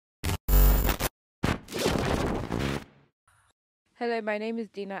Hello, my name is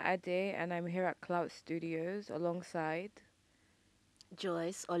Deena Ade, and I'm here at Clout Studios alongside.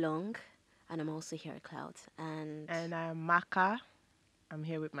 Joyce Olong, and I'm also here at Clout. And And I'm Maka. I'm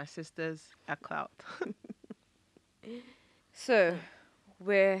here with my sisters at Clout. So, so,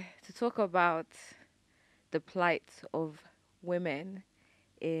 we're to talk about the plight of women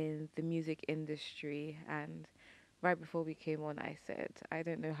in the music industry. And right before we came on, I said, I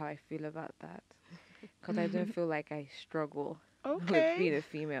don't know how I feel about that because I don't feel like I struggle with Okay. being a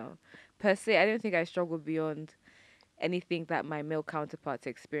female. Per se, I don't think I struggle beyond anything that my male counterparts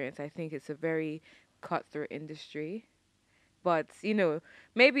experience. I think it's a very cutthroat industry. But,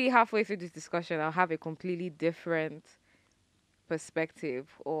 maybe halfway through this discussion, I'll have a completely different perspective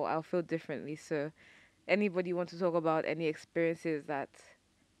or I'll feel differently. So, anybody want to talk about any experiences that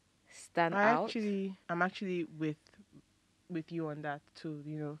stand out? I'm actually with you on that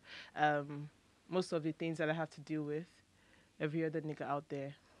too. Most of the things that I have to deal with, every other nigga out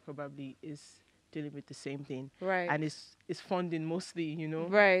there probably is dealing with the same thing, Right. and it's funding mostly.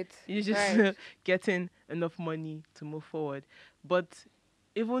 Right. You just Right. getting enough money to move forward. But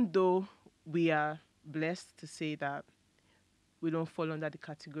even though we are blessed to say that we don't fall under the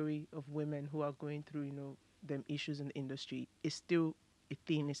category of women who are going through, them issues in the industry. It's still a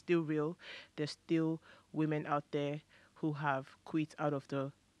thing. It's still real. There's still women out there who have quit out of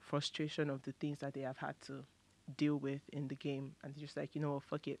the frustration of the things that they have had to deal with in the game, and they're just like, you know what,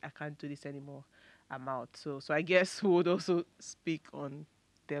 fuck it, I can't do this anymore. I'm out. So I guess we would also speak on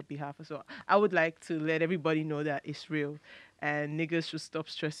their behalf. So I would like to let everybody know that it's real, and niggas should stop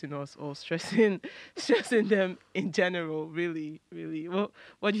stressing us or stressing stressing them in general. Really, really.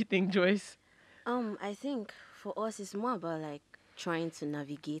 What do you think, Joyce? I think for us, it's more about like trying to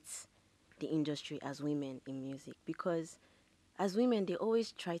navigate the industry as women in music because as women, they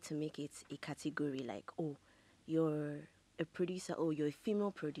always try to make it a category like, oh, you're a producer, oh, you're a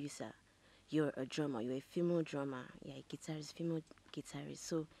female producer, you're a drummer, you're a female drummer, you're a guitarist, female guitarist.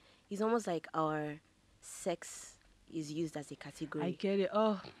 So it's almost like our sex is used as a I category. get it.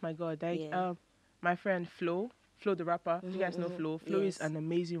 Oh my god. Yeah. My friend Flo the rapper. Do you guys know Mm-hmm. Flo? Flo is Yes. an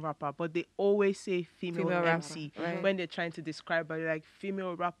amazing rapper, but they always say female Female Female rapper. rapper. MC Mm-hmm. Right. when they're trying to describe her. Like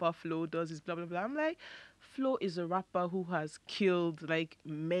female rapper Flo does this blah blah blah. I'm like, Flo is a rapper who has killed like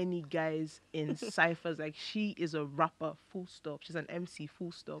many guys in ciphers. Like she is a rapper. Full stop. She's an MC.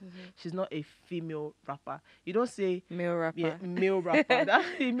 Full stop. Mm-hmm. She's not a female rapper. You don't say Male yeah, rapper. male rapper. That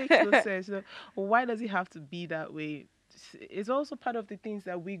it makes no sense. Why does it have to be that way? It's also part of the things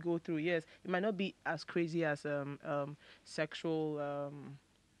that we go through. Yes, it might not be as crazy as sexual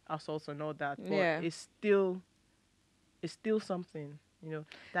assaults and all that, but Yeah. it's still something.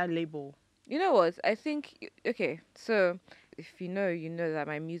 That label. You know what? I think okay. So if you know that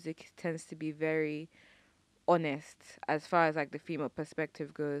my music tends to be very honest as far as like the female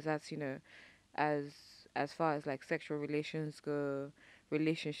perspective goes. That's as as far as like sexual relations go,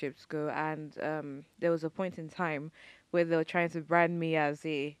 relationships go, and there was a point in time where they were trying to brand me as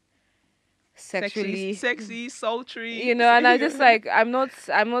a Sexy, sexually, sexy, sultry. and I just like I'm not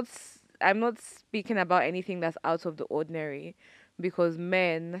speaking about anything that's out of the ordinary because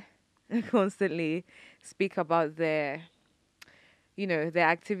men constantly speak about their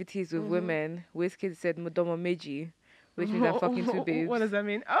activities with Mm-hmm. women. Wizkid said Mudomo Meji, which means I'm fucking two babes. What does that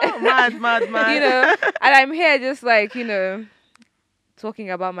mean? Oh, mad, mad, you know, mad. and I'm here just like,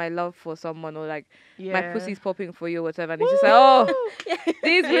 talking about my love for someone or like my Yeah. pussy's popping for you or whatever. And it's just like, oh, Woo!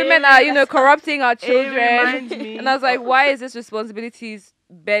 these women are, It, corrupting our it children. reminds And I me. was like, why is this responsibilities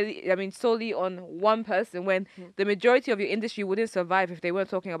solely on one person when the majority of your industry wouldn't survive if they weren't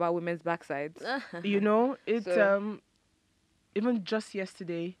talking about women's backsides? It So, even just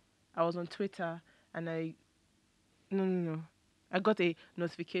yesterday I was on Twitter and no, I got a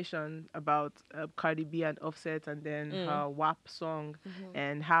notification about Cardi B and Offset and then mm, her WAP song Mm-hmm.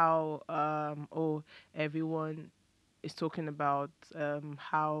 and how everyone is talking about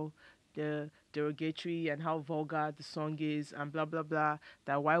how the derogatory and how vulgar the song is and blah blah blah,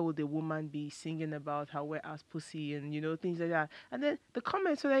 that why would a woman be singing about her wet ass pussy and things like that, and then the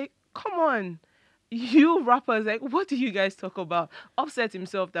comments were like, come on, you rappers, like, what do you guys talk about? Offset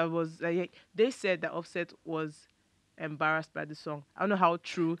himself, that was like, they said that Offset was embarrassed by the song. I don't know how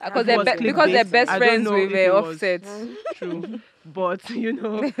true. That's If it what was they were because they're clickbait, best I saying. don't friends know with if it was Offset. true, but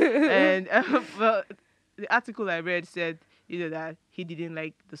and but the article I read said that he didn't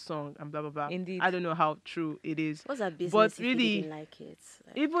like the song and blah blah blah. Indeed. I don't know how true it is, What's our but business if he really, didn't like it?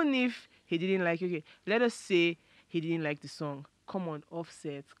 Like, even if he didn't like, okay, let us say he didn't like the song. Come on,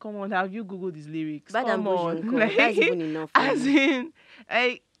 Offset. Come on, have you googled his lyrics? bad and Come on, Bojonko, that's like, even enough for as me. in,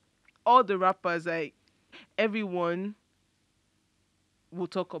 like, all the rappers, like, everyone will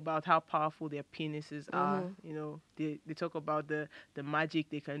talk about how powerful their penises are. Mhm. You know, they talk about the magic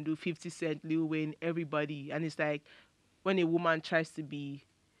they can do. 50 Cent, Lil Wayne, everybody, and it's like when a woman tries to be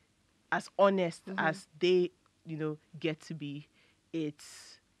as honest Mhm. as they, get to be,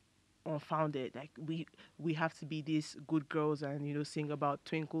 it's unfounded. Like we have to be these good girls and sing about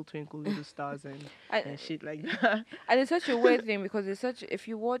twinkle twinkle little stars And and shit like that. and it's such a weird thing because it's such if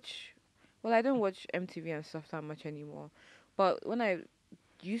you watch, well, I don't watch MTV and stuff that much anymore, but when I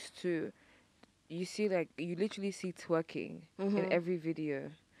used to, you see like you literally see twerking in Mhm. every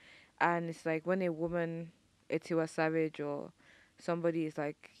video, and it's like when a woman, a Tiwa Savage or somebody is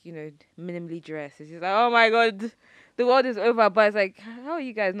like minimally dressed, it's just like, oh my god, the world is over. But it's like, how are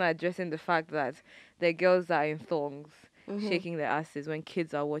you guys not addressing the fact that there are girls that are in thongs Mhm. shaking their asses when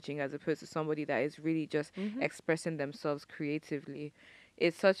kids are watching, as opposed to somebody that is really just Hmm. expressing themselves creatively?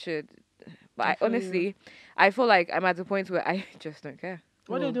 It's such a, but I I, feel you. honestly, I feel like I'm at the point where I just don't care.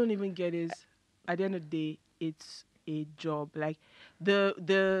 What they No. don't even get is, at the end of the day, it's a job. Like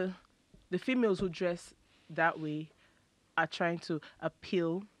the females who dress that way are trying to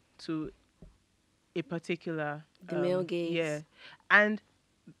appeal to a particular The male yeah, gaze. and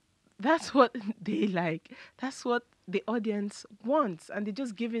that's what they like. That's what the audience wants, and they're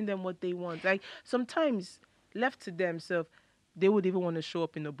just giving them what they want. Like sometimes, left to themselves, they would even want to show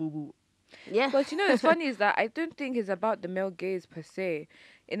up in a boo boo. Yeah. But it's funny is that I don't think it's about the male gaze per se.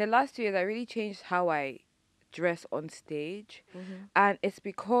 In the last 2 years, I really changed how I dress on stage, Mhm. and it's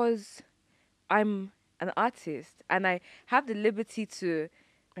because I'm an artist and I have the liberty to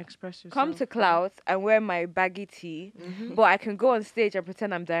Express come yourself. to Clout and wear my baggy tee, Mhm. but I can go on stage and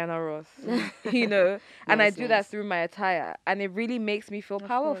pretend I'm Diana Ross, and I Nice, do that nice. through my attire, and it really makes me feel Of course,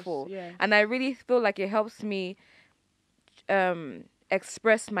 powerful, yeah. and I really feel like it helps me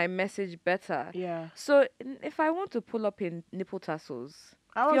express my message better. Yeah. So if I want to pull up in nipple tassels,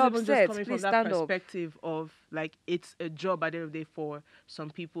 I if was you're even just upset, coming from please that stand up. perspective of like it's a job at the end of the day for some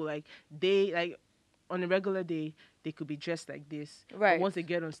people. Like they like on a regular day they could be dressed like this, but Right, once they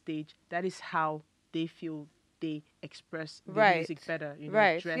get on stage, that is how they feel they express their right, music better.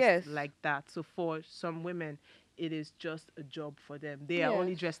 right. Dressed Yes, like that. So for some women, it is just a job for them. They are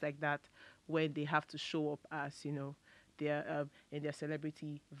only yes. dressed like that when they have to show up as their in their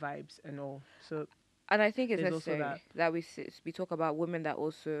celebrity vibes and all. So And I think it's there's also that. necessary that we talk about women that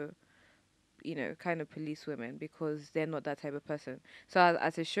also kind of police women because they're not that type of person. So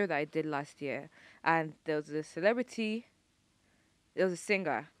as a show that I did last year, and there was a celebrity, there was a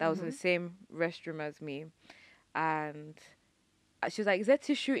singer that was in the Mhm. same restroom as me, and she was like, "Is there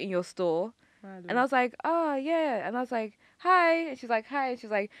tissue in your store?" And I Mado. was like, "Oh yeah," and I was like, "Hi," and she's like, "Hi," and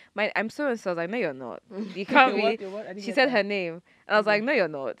she's like, I'm so and so." I was like, "No, you're not. You can't Your be." what? Your what? I didn't She get said that. her name, and I was like, Okay. "No, you're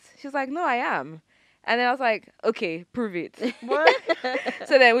not." She's like, "No, I am." And then I was like, "Okay, prove it." What?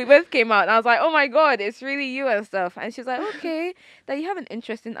 So then we both came out, and I was like, "Oh my god, it's really you and stuff." And she's like, "Okay, that you have an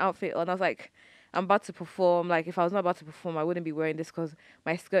interesting outfit on." I was like, "I'm about to perform. Like, if I was not about to perform, I wouldn't be wearing this because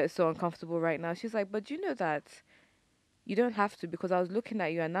my skirt is so uncomfortable right now." She's like, "But you know that you don't have to because I was looking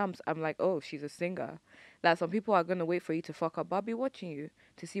at you and now I'm like, oh, she's a singer. That some people are gonna wait for you to fuck up. But I'll be watching you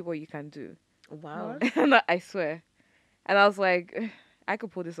to see what you can do." Wow. What? And I swear. And I was like, I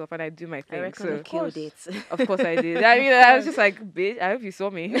could pull this off and I do my I thing. reckon you So Of killed course. it. of course I did. I Of mean, I was course. just like, bitch, I hope you saw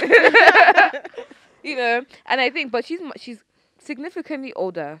me. And I think, but she's significantly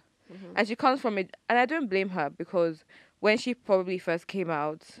older, Mhm. and she comes from it, and I don't blame her because when she probably first came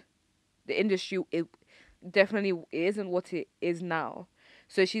out, the industry it definitely isn't what it is now.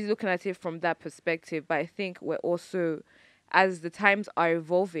 So she's looking at it from that perspective. But I think we're also, as the times are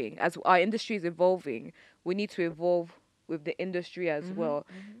evolving, as our industry is evolving, we need to evolve with the industry as Mhm. well,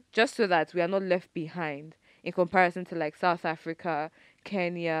 Mhm. just so that we are not left behind in comparison to like South Africa,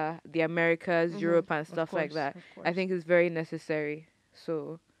 Kenya, the Americas, Mhm. Europe, and Of stuff like course. that. Of I course. think it's very necessary.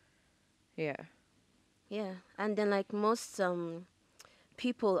 So, yeah. Yeah, and then like most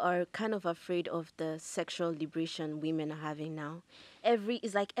people are kind of afraid of the sexual liberation women are having now. Every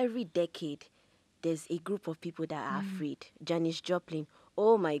decade, there's a group of people that are afraid. Janis Joplin,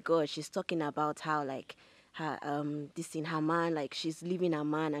 oh my God, she's talking about how like her this thing, her man, like she's leaving her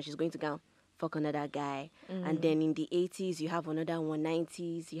man and she's going to go and fuck another guy. And then in the 80s, you have another one.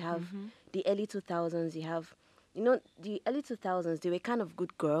 90s, you have Mhm. the early 2000s, you have. You know, the early 2000s, they were kind of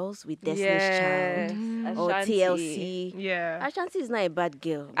good girls with Destiny's Child Yes, Mhm. or Ashanti. TLC. Yeah. Ashanti is not a bad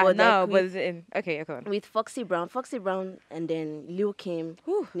girl, And but like now, but with is it in? Okay, come on. Foxy Brown, and then Lil Kim,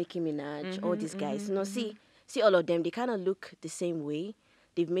 Whew. Nicki Minaj, all Mhm. these guys. Mhm. You know, Mhm. see all of them. They kind of look the same way.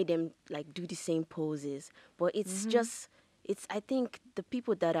 They've made them like do the same poses, but it's Mhm. just it's. I think the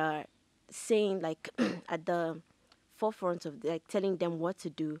people that are saying like at the forefront of like telling them what to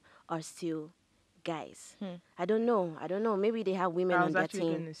do are still guys. Hmm. I don't know. Maybe they have women I on was their actually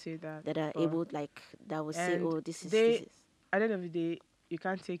going team to say that. that are But able like that will say, and oh, this is they, at the end of the day, you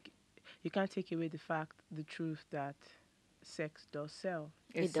can't take away the fact, the truth that sex does sell.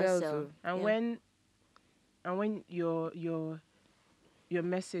 It it does sells. sell. And Yeah. when your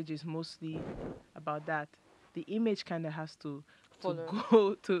message is mostly about that, the image kind of has to Follow.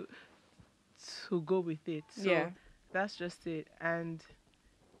 go to go with it. So Yeah. that's just it. And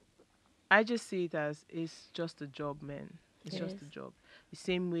I just see it as it's just a job, man. It's just Yes. a job. The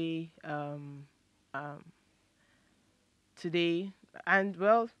same way um, today, and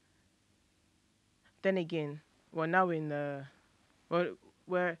well, then again, we're now in the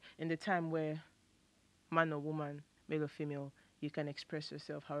we're in the time where man or woman, male or female, you can express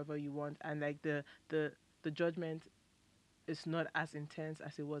yourself however you want, and like the judgment is not as intense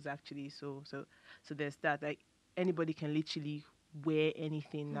as it was actually. So there's that. Like anybody can literally wear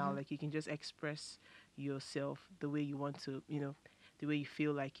anything now. Like you can just express yourself the way you want to, the way you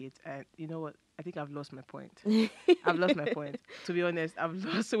feel like it. And you know what? I think I've lost my point. I've lost my point. To be honest, I've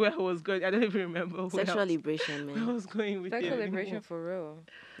lost where I was going. I don't even remember Sexual liberation, where I man. was going with Sexual it liberation anymore. for real.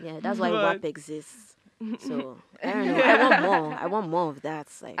 Yeah, that's why But WAP exists. So I don't know. I want more. I want more of that.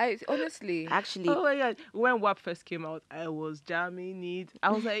 Like I honestly, actually, oh my god, when WAP first came out, I was jamming it.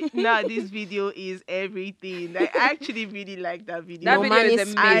 I was like, nah, this video is everything. I actually really like that video. that video is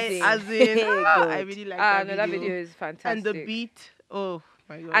Romanis amazing. As in, I Good. really like Ah, that no, video. that video is fantastic. And the beat, oh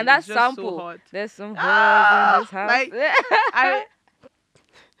my god, And that it's just so sample. hot. There's some holes Ah, in this house. like, I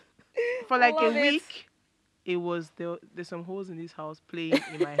for like a Love it. week, it was there's some holes in this house playing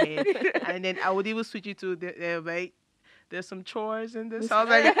in my head, and then I would even switch it to like there's some chores in this house.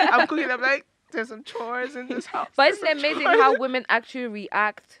 Like I'm cooking, I'm like there's some chores in this house. But There's isn't it some amazing chores. how women actually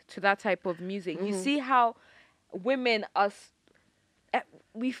react to that type of music? You Mhm. see how women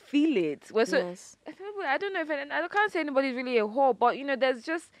we feel it. We're so yes. I don't know if I can't say anybody's really a whore, but there's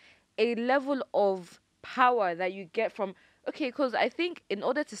just a level of power that you get from. Okay, because I think in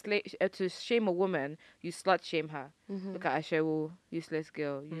order to shame a woman, you slut shame her. Look at Ashewo, useless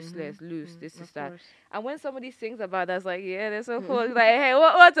girl, useless, loose, this is Of that. course. And when somebody sings about that, it's like, yeah, there's a whole like, hey,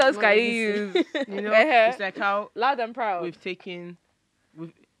 what else What can would you you use? You know, Eh, it's like how loud and proud, we've taken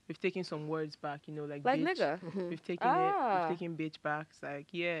we've taken some words back. Like like bitch. nigga. We've taken Ah. we've taken bitch back. It's like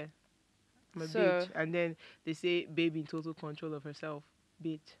yeah, I'm a So bitch. And then they say baby in total control of herself,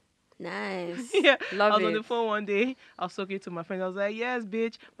 bitch. Nice. Yeah, love I was it. on the phone one day. I was talking to my friend. I was like, "Yes,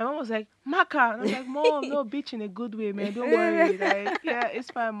 bitch." My mom was like, "Maka," and I was like, "Mom, no, bitch in a good way, man. Don't worry. Like, yeah, it's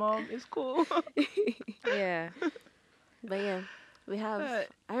fine, mom. It's cool." Yeah. But yeah, we have. But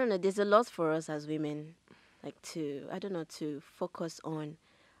I don't know. There's a lot for us as women, like to focus on.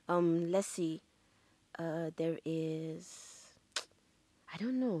 Let's see. There is. I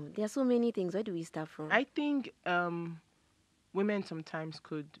don't know. There are so many things. Where do we start from? I think women sometimes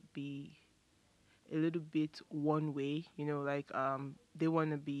could be a little bit one way. Like they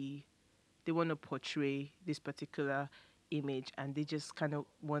want to portray this particular image, and they just kind of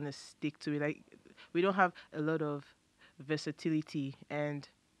want to stick to it. Like we don't have a lot of versatility, and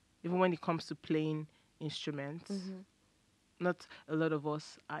even when it comes to playing instruments, not a lot of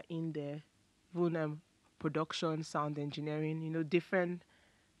us are in there. Even production, sound engineering, different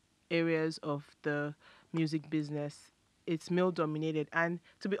areas of the music business, it's male dominated. And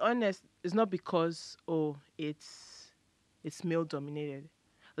to be honest, it's not because it's male dominated.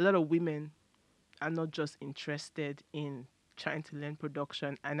 A lot of women are not just interested in trying to learn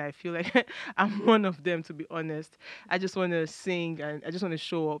production, and I feel like I'm one of them, to be honest. I just want to sing, and I just want to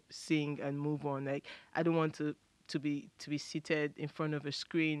show up, sing, and move on. Like I don't want to be seated in front of a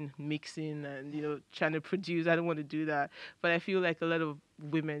screen mixing and trying to produce. I don't want to do that. But I feel like a lot of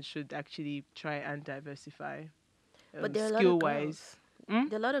women should actually try and diversify, But there are a lot skill of wise. girls.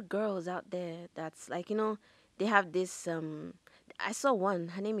 There are a lot of girls out there that's like they have this. I saw one.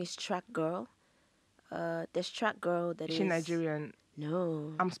 Her name is Track Girl. There's Track Girl that Is is she Nigerian?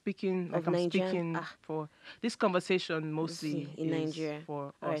 No. I'm speaking Of I'm Nigerian. speaking for this conversation mostly In is Nigeria.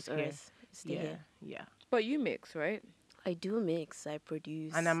 for All us right, all here. right. Stay Yeah, here. yeah. But you mix, right? I do mix. I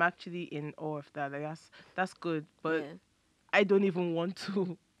produce. And I'm actually in awe of that. Like that's good. But yeah. I don't even want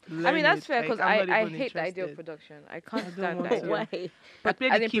to learn I mean, that's it. fair Like, because I'm not I even hate the idea of interested. production. I can't I don't stand the want to. idea. Why? I But play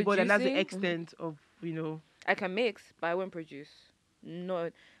as the in keyboard, and that's the producing, extent of I can mix, but I won't produce. No,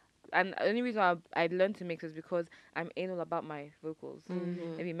 and the only reason I learned to mix is because I'm anal about my vocals.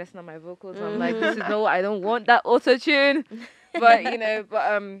 Maybe messing up my vocals. I'm like, this is no, I don't want that auto tune. But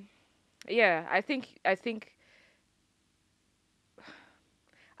yeah, I think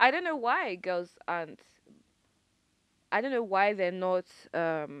I don't know why girls aren't I don't know why they're not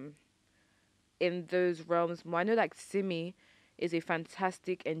in those realms more. I know like Simi is a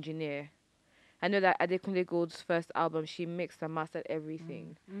fantastic engineer. I know that Adekunle Gold's first album, she mixed and mastered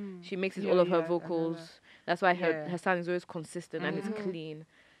everything. She mixes Yeah, all of her yeah, I know that. vocals. That's why her Yeah. her sound is always consistent and it's Mhm. clean.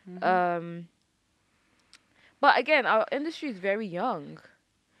 Mm-hmm. Um, but again, our industry is very young.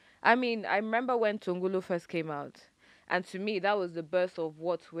 I mean, I remember when Tongolo first came out, and to me, that was the birth of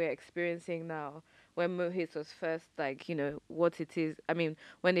what we're experiencing now. When Mohit was first, like, what it is. I mean,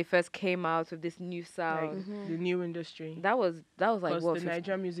 when they first came out with this new Like sound, the new industry. that was like Because what the 50.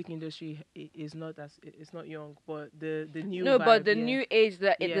 Nigerian music industry is not it's not young, but the new No, but vibe, the yeah, new age,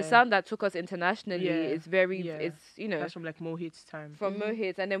 the yeah, sound that took us internationally yeah, is very, yeah. it's That's from like Mohit's time. from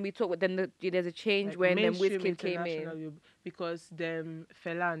Mohit, and then we talk. Then there's a change Like when mainstream Wizkid came in. international, because them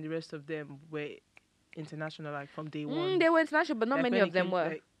Fela and the rest of them were international like from day one. They were international, but not Like many when of it them came were.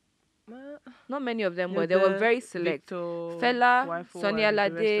 like uh, Not many of them you know were. They were the very select. Victor, Fela, Wifo, Sonny and the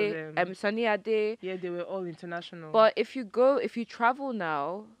rest of Alade, them. Sonny Ade. Yeah, they were all international. But if you travel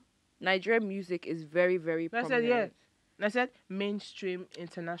now, Nigerian music is very, very I said yeah. prominent. I said mainstream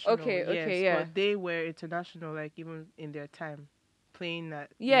international, Okay, yes, yeah. but they were international like even in their time, playing at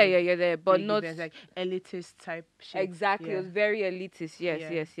Yeah, there, but big not events like elitist type shit. exactly. It Yeah, was very elitist. Yes, yeah,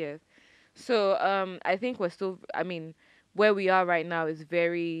 yes, yes. So I think we're still. I mean, where we are right now is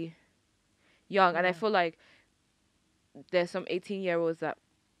very young, and I yeah. feel like there's some 18-year-olds that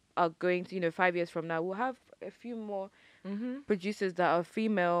are going to, 5 years from now, we'll have a few more Mhm. producers that are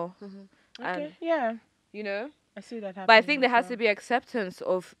female, Mhm. and Okay, yeah, you know. I see that But I happening think there as has to well. be acceptance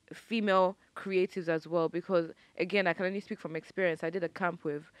of female creatives as well, because again, I can only speak from experience. I did a camp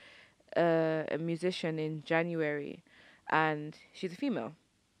with a musician in January, and she's a female.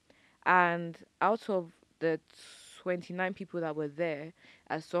 And out of the 29 people that were there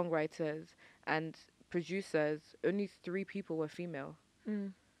as songwriters and producers, only 3 people were female.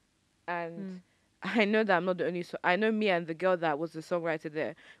 Mm. And Mm. I know that I'm not the only. I know me and the girl that was the songwriter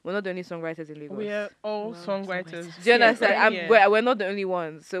there. We're not the only songwriters in Lagos. We are all Wow, songwriters. songwriters. Do you Yeah, understand? yeah. We're not the only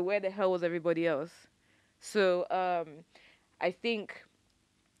ones. So where the hell was everybody else? So I think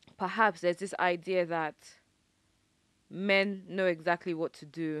perhaps there's this idea that men know exactly what to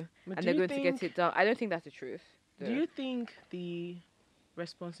do But and they're going to get it done. I don't think that's the truth. do you think the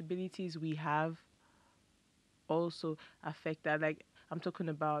responsibilities we have also affect that? Like I'm talking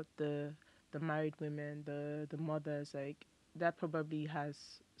about the married women, the mothers, like that probably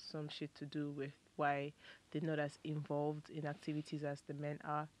has some shit to do with why they're not as involved in activities as the men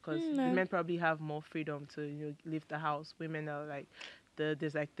are, because the No. men probably have more freedom to leave the house. Women are like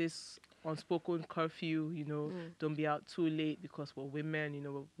there's like this unspoken curfew, don't be out too late because we're women,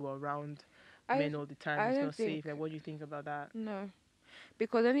 we're around I men all the time. I It's don't not think safe. Like, what do you think about that? no.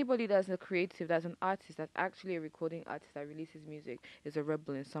 Because anybody that's a creative, that's an artist, that's actually a recording artist that releases music is a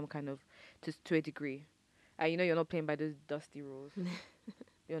rebel in some kind of to a degree. And you're not playing by those dusty rules.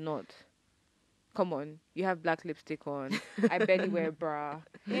 You're not. Come on, you have black lipstick on. I barely wear a bra.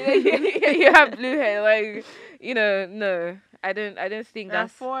 You have blue hair. Like, no. I don't think And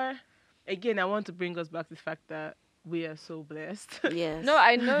that's. again, I want to bring us back to the fact that we are so blessed. Yes. No,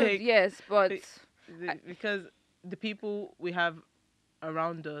 I know. Like, Yes, but be- because the people we have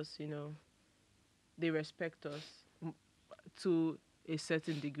around us, they respect us to a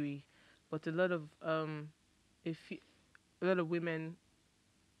certain degree, but a lot of if you, a lot of women,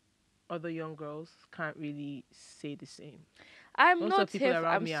 other young girls can't really say the same. I'm Most not of the people here.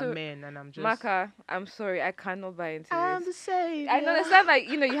 around me are men, and I'm just Maka, I'm sorry, I cannot buy into I'm this. the same. I understand, like,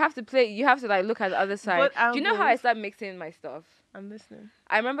 you have to play, you have to, like, look at the other side. But Do you know how I start mixing my stuff? I'm listening.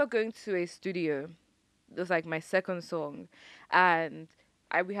 I remember going to a studio. It was, like, my second song. And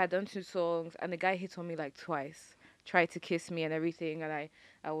we had done 2 songs, and the guy hit on me, like, twice. Tried to kiss me and everything, and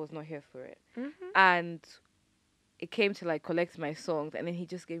I was not here for it. And it came to, like, collect my songs, and then he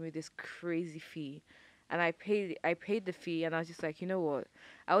just gave me this crazy fee. And I paid the fee, and I was just like, you know what?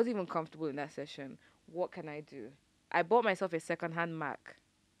 I wasn't even comfortable in that session. What can I do? I bought myself a secondhand Mac,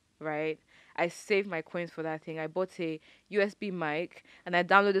 right? I saved my coins for that thing. I bought a USB mic, and I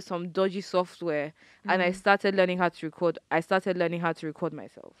downloaded some dodgy software, and I started learning how to record. I started learning how to record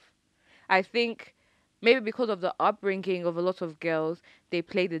myself. I think maybe because of the upbringing of a lot of girls, they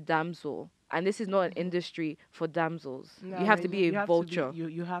play the damsel. And this is not an industry for damsels. No, You have like, to be a you have vulture. To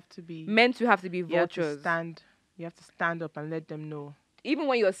be, you have to be. Men too have to be You have to vultures. stand. You have to stand up and let them know. Even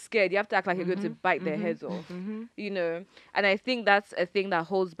when you're scared, you have to act like you're going to bite their heads off. And I think that's a thing that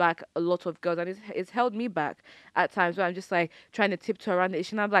holds back a lot of girls, and it's held me back at times where I'm just like trying to tiptoe around the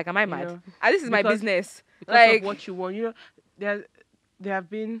issue, and I'm like, am I mad? know, And this is my because- business. Because Like, of what you want. There have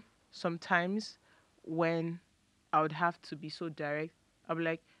been some times when I would have to be so direct. I'll be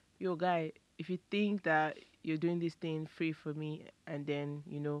like, yo, guy, if you think that you're doing this thing free for me and then,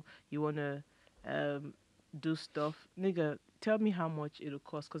 you want to um, do stuff, nigga, tell me how much it'll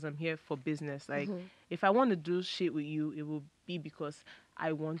cost because I'm here for business. Like, if I want to do shit with you, it will be because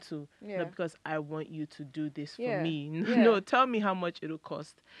I want to, Yeah. not because I want you to do this for Yeah. me. Yeah. No, tell me how much it'll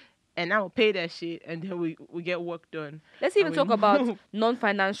cost. And I'll pay that shit and then we get work done. Let's And even we talk about move.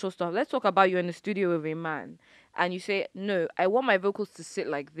 non-financial stuff. Let's talk about you're in the studio with a man and you say, no, I want my vocals to sit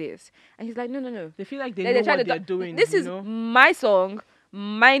like this. And he's like, no, no, no. They feel like they Then know try what to they're doing. This is know? my song,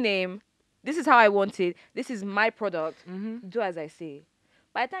 my name. This is how I want it. This is my product. Do as I say.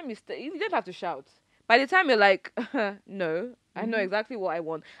 By the time you don't have to shout. By the time you're like, no, I know exactly what I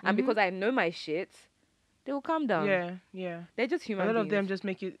want. And because I know my shit, they will calm down. Yeah, yeah. They're just human A lot beings. of them just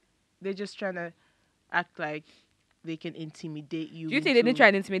make it. They're just trying to act like they can intimidate you. Do you think they didn't try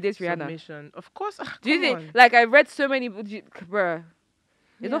and intimidate Rihanna? Submission. Of course. Do you think? On. Like I read so many, bruh.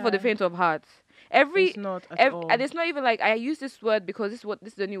 It's not for the Yeah. faint of heart. It's not at all. And it's not even like I use this word because this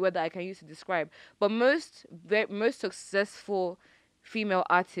is the new word that I can use to describe. But most successful female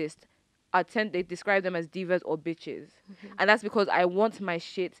artists they describe them as divas or bitches, and that's because I want my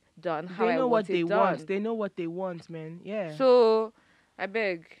shit done how They I know want what it they done. want. They know what they want, man. Yeah. So I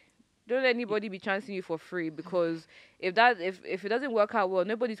beg, don't let anybody be chancing you for free because if it doesn't work out well,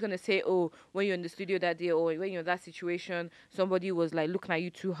 nobody's gonna say, oh, when you're in the studio that day or when you're in that situation, somebody was like looking at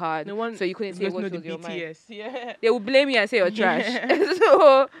you too hard, No one so you couldn't say goes what to was the your mind. BTS. Yeah. They will blame you and say you're trash. Yeah.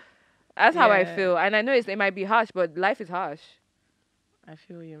 So that's how I Yeah. feel, and I know it might be harsh, but life is harsh. I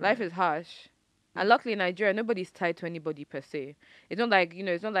feel you. Life man. is harsh. And luckily in Nigeria, nobody's tied to anybody per se. It's not like,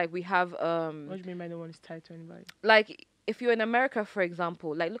 it's not like we have What do you mean by no one is tied to anybody? like if you're in America, for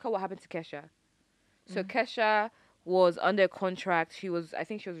example, like look at what happened to Kesha. So Kesha was under contract. I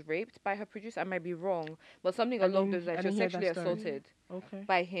think she was raped by her producer. I might be wrong, but something along those lines. She was sexually assaulted Okay.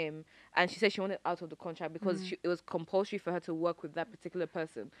 by him, and she said she wanted out of the contract because it was compulsory for her to work with that particular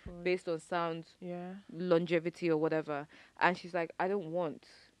person based on sound Yeah. longevity or whatever. And she's like, I don't want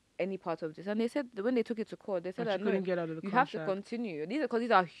any part of this. And they said when they took it to court, they said And she that couldn't no, get out of the you contract. have to continue.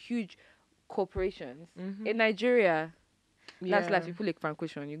 These are huge corporations in Nigeria. Yeah. That's like people like Frank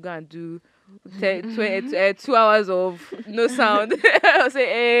Ocean. You go and do 2 hours of no sound. I'll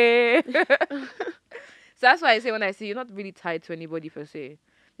say, eh. So that's why I say when I say you're not really tied to anybody per se.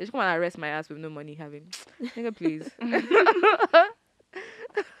 They just come and arrest my ass with no money having. Nigga, please.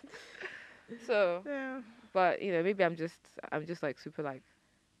 So, Yeah. but maybe I'm just like super like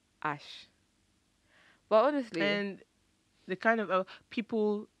ash. But honestly, And the kind of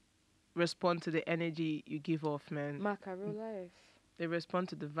people respond to the energy you give off, man. Maka, real life. They respond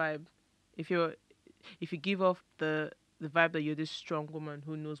to the vibe. If you give off the vibe that you're this strong woman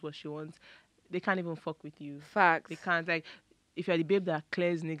who knows what she wants, they can't even fuck with you. Facts. They can't. Like, if you're the babe that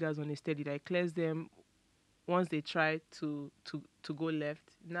clears niggas on a steady, like clears them once they try to go left.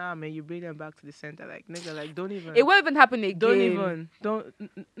 Nah, man, you bring them back to the center. Like, nigga, like, don't even. It won't even happen again.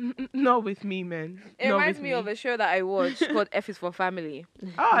 Not with me, man. It Not reminds with me of a show that I watched called F is for Family.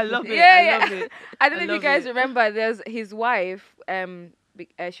 Oh, I love it. Yeah, I love it. I don't know if you love guys it. remember. There's his wife.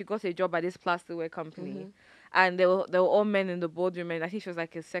 She got a job at this plasterware company, and they were all men in the boardroom, and I think she was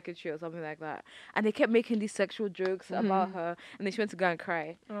like his secretary or something like that. And they kept making these sexual jokes about her, and then she went to go and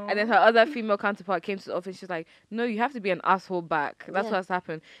cry. And then her other female counterpart came to the office. She's like, "No, you have to be an asshole back. That's what's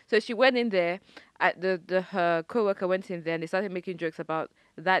happened." So she went in there. Her coworker went in there, and they started making jokes about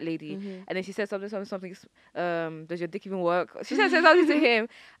that lady. And then she said something. Does your dick even work? She said something to him,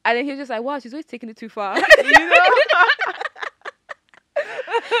 and then he was just like, "Wow, she's always taking it too far." You know?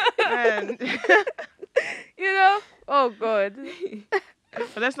 Man. Oh god.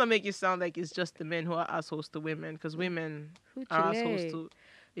 But let's not make it sound like it's just the men who are assholes to women, because women are assholes to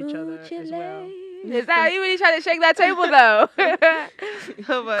each other as well. Is that you really trying to shake that table though?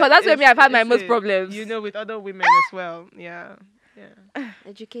 Because Because that's where I've had my most problems. with other women as well. Yeah. Yeah.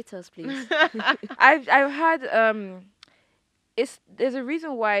 Educate us, please. I've had there's a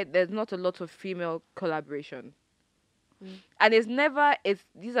reason why there's not a lot of female collaboration. And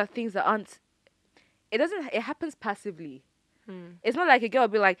these are things that aren't, it happens passively. It's not like a girl will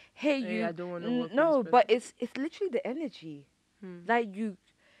be like, hey, I don't want to work with no, this but it's literally the energy. Like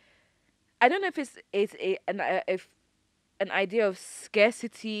I don't know if it's an idea of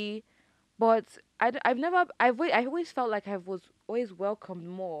scarcity, but I've always felt like I was always welcomed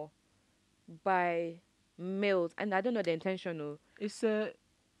more by males, and I don't know the intention. No. It's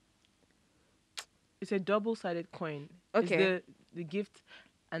a double-sided coin. Okay. It's the gift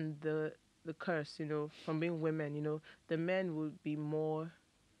and the curse, from being women, the men would be more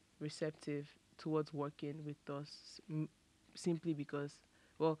receptive towards working with us, simply because,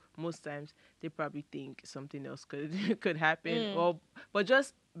 well, most times they probably think something else could could happen, Mm. or but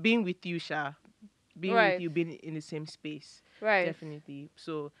just being with you, Sha, being with Right. you, being in the same space, Right. definitely.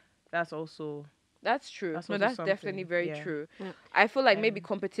 So that's also That's true. that's No, also that's definitely something, very yeah. true. Yeah. I feel like maybe Um,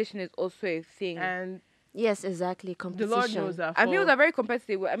 competition is also a thing. and Yes, exactly. the Lord knows Competition. that And people are very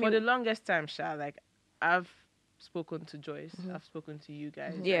competitive. I for the mean, longest time, Sha, like I've spoken to Joyce, Mhm. I've spoken to you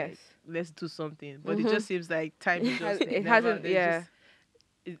guys, yes. like let's do something. But it Mhm. just seems like time is just It never. hasn't, There's yeah.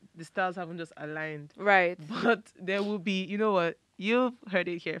 just the stars haven't just aligned. Right. But there will be. You know what? You've heard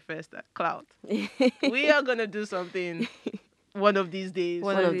it here first at Clout. We are gonna do something one of these days.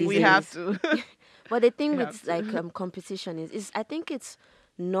 One One of of these these We have days. to. But the thing We have with to. like competition is I think it's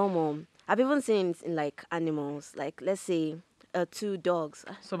normal. I've even seen it in like animals. Like let's say two dogs.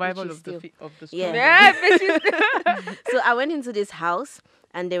 Which Survival is of the still of the Yeah. strongest. Yeah, but you So I went into this house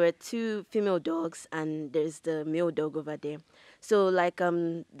and there were two female dogs and there's the male dog over there. So like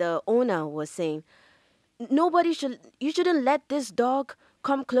the owner was saying, you shouldn't let this dog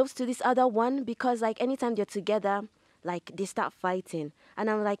come close to this other one because like anytime they're together, like they start fighting. And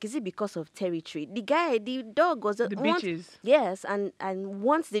I'm like, is it because of territory? The dog was The once, bitches. yes, and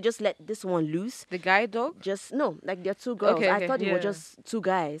once they just let this one loose, the guy dog? just no, like they're two girls. Okay, I okay. thought it was Yeah. just two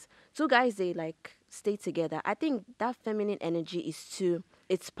guys. Two guys, they like stay together. I think that feminine energy is too.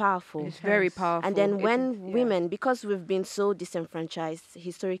 It's powerful. It's very Intense. powerful. And then It's when yeah. women, because we've been so disenfranchised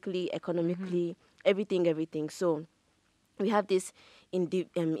historically, economically, everything. So we have this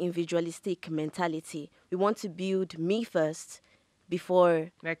individualistic mentality. We want to build me first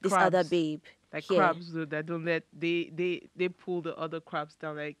before Like this other crabs. babe Like here. crabs though, that don't let they pull the other crabs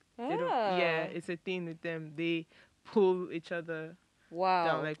down. Like they don't. Yeah, Ah. it's a thing with them. They pull each other down.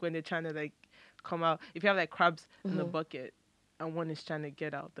 Wow. Like when they're trying to like come out. If you have like crabs in a Mhm. bucket and one is trying to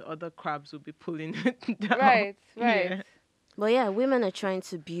get out, the other crabs will be pulling it down. Right, right. Yeah. But yeah, women are trying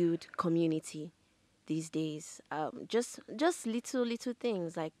to build community these days. Just little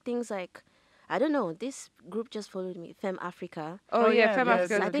things like I don't know. This group just followed me, Fem Africa. Oh, yeah, Femme yeah.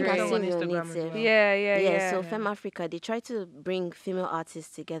 Yes, Africa I is think There's I've some great. on seen you on it. Instagram as well. Yeah, yeah, Yeah, yeah. so Yeah. Fem Africa, they try to bring female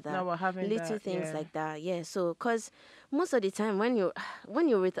artists together. Now we're having Little that. things Yeah. like that. Yeah, so cause most of the time when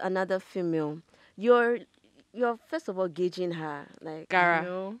you're with another female, you're first of all gauging her like You Gara.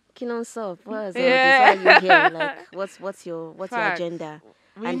 know, Kinon Sop, what's all this? Yeah. Why are you here? Like what's your Facts. agenda?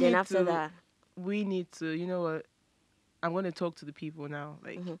 we And need then after to. that, We need to. You know what? I'm going to talk to the people now.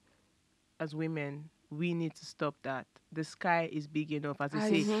 Like Mhm. as women, we need to stop that. The sky is big enough, as they I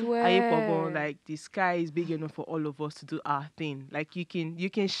say. swear. Like the sky is big enough for all of us to do our thing. Like you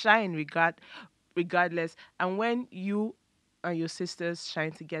can shine regardless. And when you and your sisters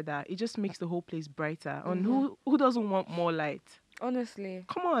shine together, it just makes the whole place brighter. And who doesn't want more light? Honestly.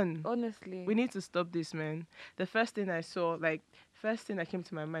 Come on. Honestly. We need to stop this, man. The first thing I saw, like, first thing that came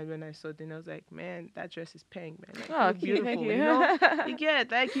to my mind when I saw Deena, I was like, man, that dress is pink, man. Like, you Oh, look cute. Thank beautiful. you. You know, you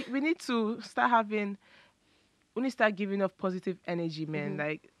get, like, we need to start giving off positive energy, man.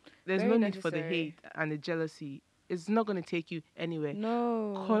 Like, there's Very no need for the necessary. hate and the jealousy. It's not going to take you anywhere.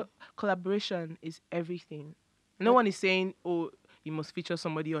 No. Collaboration is everything. No one is saying, oh, you must feature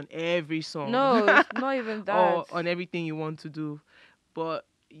somebody on every song. No, it's not even that. Or on everything you want to do. But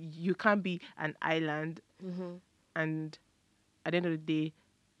you can't be an island, and at the end of the day,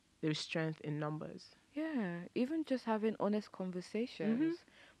 there's strength in numbers. Yeah, even just having honest conversations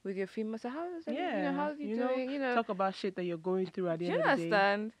with your female. So how is everything? Yeah, How's he doing? talk about shit that you're going through at the do you end of the day.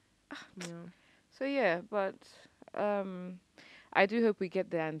 understand? Yeah. So yeah, but I do hope we get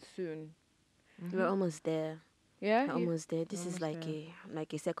there and soon. we're almost there. Yeah. We're almost there. This is almost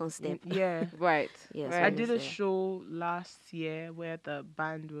like a second step. Yeah. Right. Yes, Right. I did a almost there. show last year where the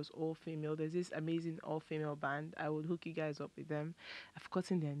band was all female. There's this amazing all female band. I would hook you guys up with them. I've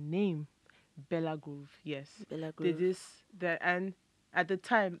forgotten their name. Bella Groove, yes. Bella They Groove. and at the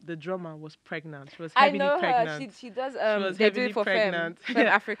time the drummer was pregnant. She was I heavily know pregnant. her. She does. was They do heavily it for pregnant. Fem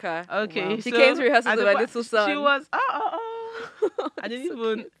Africa. Okay, Wow. She so came to rehearsals at with the her po- little son. She was I didn't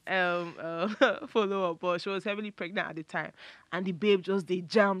So even cute. follow up, but she was heavily pregnant at the time, and the babe just did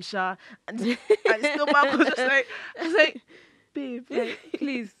jam sha, and the stomach was just like, I was like, babe, like,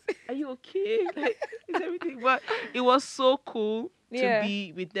 Please. are you okay? Like, is everything? But it was so cool to Yeah.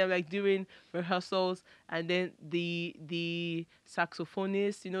 be with them, like during rehearsals, and then the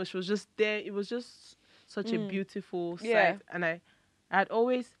saxophonist, she was just there. It was just such a beautiful sight, Yeah. and I had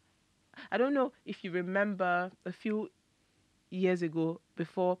always, I don't know if you remember a few years ago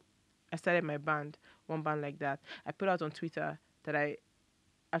before I started my band, one band like that, I put out on Twitter that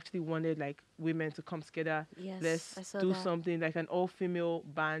actually wanted like women to come together. Yes, I Let's saw do that. something like an all-female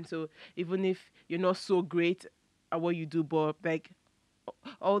band. So even if you're not so great at what you do, but like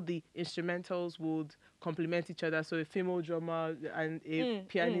all the instrumentals would complement each other. So a female drummer and a Mm.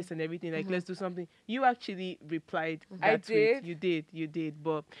 pianist and everything. Like, Mm-hmm. let's do something. You actually replied I that tweet. did. You did.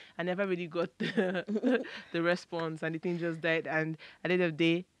 But I never really got the response, and the thing just died. And at the end of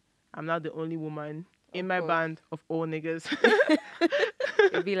the day, I'm not the only woman in Of my course. band of all niggas.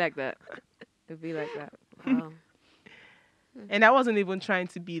 It'd be like that. It'd be like that. Wow. And I wasn't even trying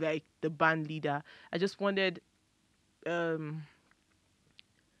to be like the band leader. I just wanted um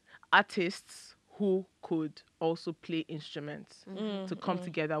artists who could also play instruments to come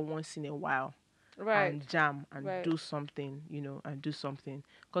together once in a while Right. and jam and Right. do something, and do something.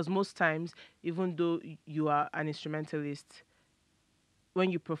 Because most times, even though you are an instrumentalist,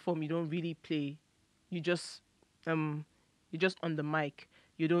 when you perform, you don't really play. You just, you're just on the mic.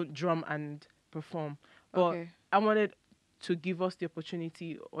 You don't drum and perform. But Okay. I wanted to give us the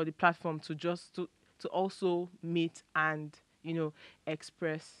opportunity or the platform to just to also meet and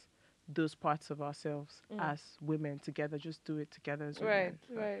express those parts of ourselves as women together. Just do it together as Right. women.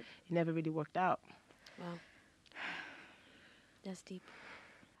 But Right. it never really worked out. Wow. That's deep.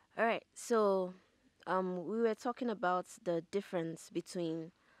 All right. So, we were talking about the difference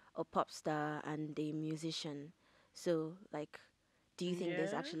between a pop star and a musician. So, like, do you think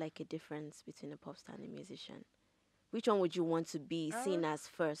there's Yeah. actually like a difference between a pop star and a musician? Which one would you want to be Uh, seen as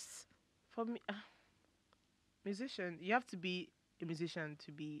first? for me, musician, you have to be a musician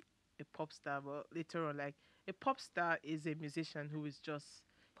to be a pop star. But later on, like a pop star is a musician who is just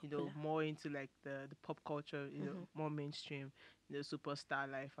Popular. more into like the pop culture, Mhm. more mainstream,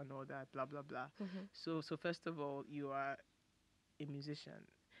 superstar life and all that, blah blah blah. Mhm. So first of all, you are a musician.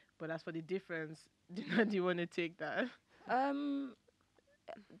 But as for the difference, do you want to take that? Um,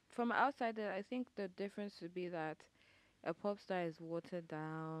 from outsider, I think the difference would be that a pop star is watered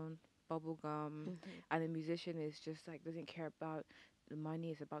down, bubblegum, Mhm. and a musician is just like doesn't care about the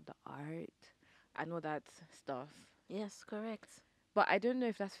money. It's about the art and all that stuff. Yes, correct. But I don't know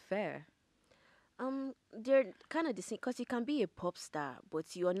if that's fair. They're kind of the same because you can be a pop star,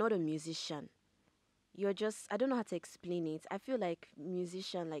 but you are not a musician. You're just, I don't know how to explain it. I feel like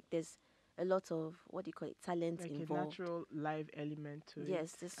musician, like there's a lot of, what do you call it, talent Like a involved. natural live element to it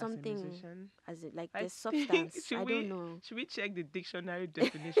Yes, there's as a something, musician. as it, like I there's think substance. I don't know. should we check the dictionary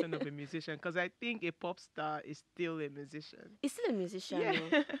definition of a musician? Because I think a pop star is still a musician. It's still a musician, Yeah.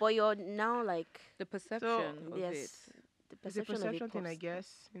 no, but you're now like, The So perception of it. yes, the it's a perception of a perception pop thing, I star.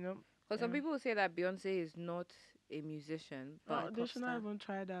 guess. Because some Yeah. people say that Beyonce is not a musician, But but Oh, a they pop should not star. even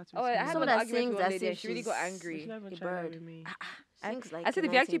try that oh, with I had me. one Someone that argument with sings one as lady and if she really got she's They angry. should not even a try that bird. with me. Sings like I a said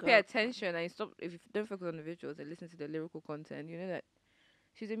if you actually pay nightingale. attention and you stop, if you don't focus on the visuals and listen to the lyrical content, you know that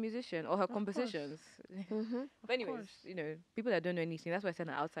she's a musician or her Of course. compositions. Mm-hmm. But anyways, Course. people that don't know anything, that's why I said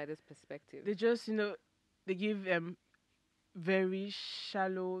an outsider's perspective. They just, they give very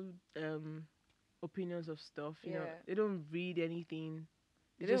shallow opinions of stuff. Yeah. They don't read anything.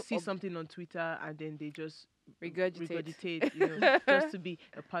 They They just don't see something on Twitter and then they just regurgitate. regurgitate, just to be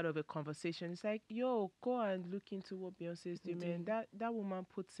a part of a conversation. It's like, yo, go and look into what Beyonce is doing, man. Doing That woman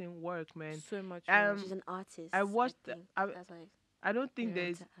puts in work, man. So much work. Um, she's an artist. I watched. I think I that's why I don't I think Yeah. want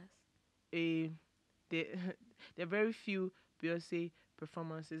there's to ask. a there there are very few Beyonce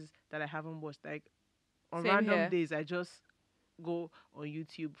performances that I haven't watched. Like on Same random here. days, I just go on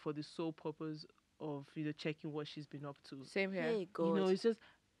YouTube for the sole purpose of checking what she's been up to. Same here. Hey God. It's just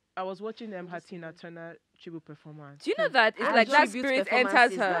I was watching I'm just Tina saying. Turner tribute performance. Do you know that it's I like just- that Tribute spirit enters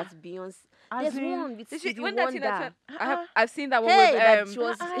performances her? that Beyonce. As There's in- one with Did she, Stevie when that Tina Wonder. Turner, I've seen that one Hey, with that she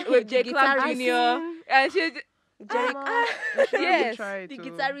was with the J Clark guitarist. Jr. and she Jerry, You should Yes. really try the to.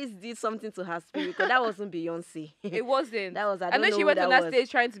 guitarist did something to her spirit because that wasn't Beyonce. it wasn't. That was I I don't know know she who went on that was. stage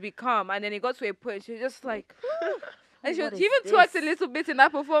trying to be calm, and then it got to a point she was just like, and What she is even twerked a this? little bit in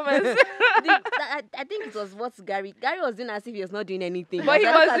that performance. I think it was what Gary was doing as if he was not doing anything. But he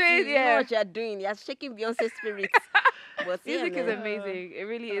I was look at doing- you, you know yeah. what you're doing. You're shaking Beyonce's spirit. But yeah, Music is man. amazing. It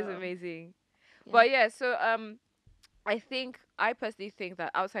really is amazing. Yeah. But yeah, so I personally think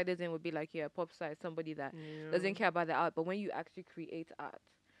that outsiders in would be like, yeah, pop star is somebody that doesn't care about the art, but when you actually create art,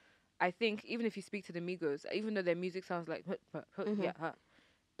 I think even if you speak to the Migos, even though their music sounds like yeah,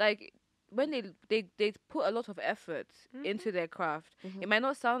 like when they put a lot of effort into their craft, it might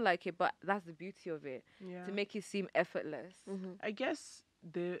not sound like it, but that's the beauty of it, Yeah. to make it seem effortless. I guess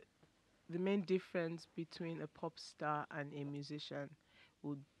the main difference between a pop star and a musician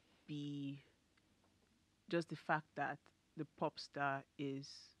would be just the fact that the pop star is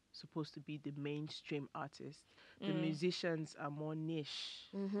supposed to be the mainstream artists. The Mm. musicians are more niche.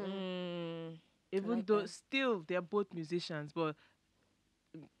 Mm-hmm. Mm. I Even like though that. still they're both musicians, but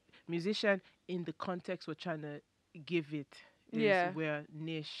musician in the context we're trying to give it is Yeah. we're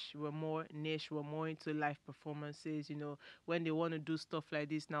niche, we're more niche, we're more into live performances. When they want to do stuff like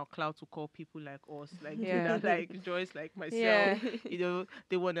this now, Clout will call people like us, like Yeah. Deena, like Joyce, like myself. Yeah.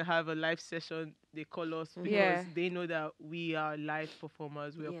 They want to have a live session, they call us because Yeah. they know that we are live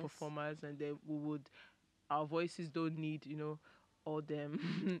performers, we are Yes. performers, and then our voices don't need, all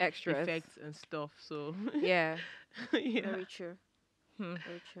them Extras. effects and stuff. So Yeah. yeah. Very true. Hmm.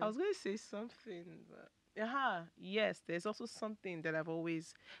 Very I true. was going to say something, but yes, there's also something that I've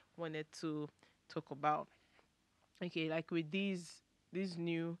always wanted to talk about. Okay, like with these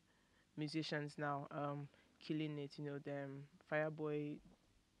new musicians now, killing it. Them Fireboy,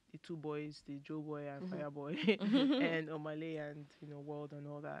 the two boys, the Joe Boy and Mm-hmm. Fireboy, and Omale and World and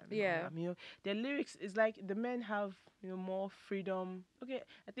all that and all Yeah. that. Their lyrics is like the men have more freedom. Okay,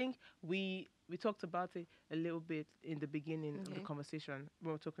 I think we talked about it a little bit in the beginning of the Okay. conversation.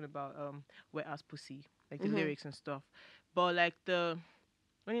 We were talking about wet ass pussy, like the Mm-hmm. lyrics and stuff. But like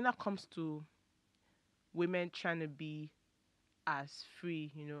when it now comes to women trying to be as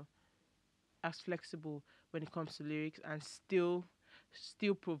free, as flexible when it comes to lyrics and still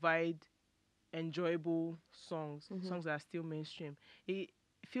provide enjoyable Mm-hmm. songs that are still mainstream. It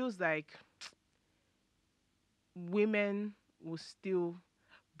feels like women will still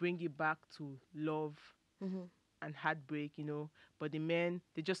bring it back to love Mm-hmm. and heartbreak, but the men,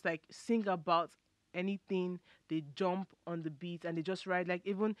 they just like sing about anything, they jump on the beat and they just write, like,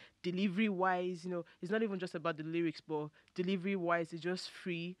 even delivery wise, it's not even just about the lyrics, but delivery wise it's just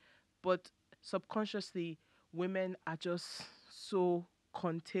free. But subconsciously women are just so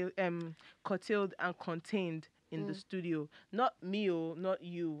curtailed and contained in the Mm. studio. Not me, not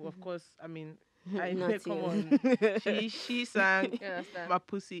you, of course. I mean, I Not come you. on. She sang You understand? my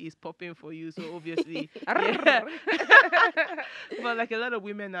pussy is popping for you, so obviously, yeah. Arrrr. But like a lot of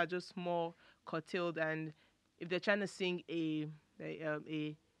women are just more curtailed, and if they're trying to sing a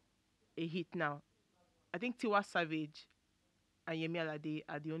hit now, I think Tiwa Savage and Yemi Alade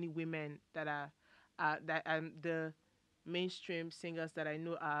are the only women that the mainstream singers that I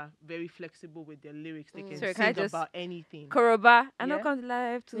know are very flexible with their lyrics. They can Mm. Sorry, can I sing just about anything. Koroba? I know Yeah. come to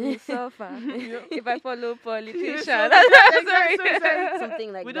life to suffer. If I follow politician. So Sorry. so it's like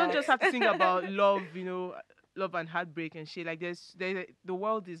Something like we don't that. just have to sing about love, love and heartbreak and shit. Like the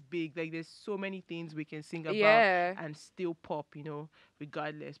world is big. Like there's so many things we can sing about Yeah. and still pop,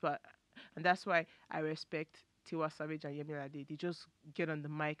 regardless. And that's why I respect Tiwa Savage and Yemi Alade. They just get on the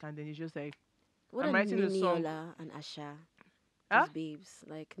mic and then it's just like, What I'm are writing a song. Niniola and Asha? Huh? These babes,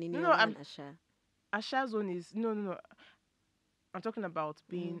 like No, Niniola and Asha. Asha's own is no. I'm talking about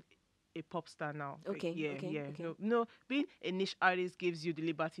Mm-hmm. being a pop star now. Like, Okay, yeah, okay, yeah. okay. No, being a niche artist gives you the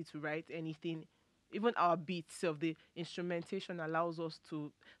liberty to write anything. Even our beats of the instrumentation allows us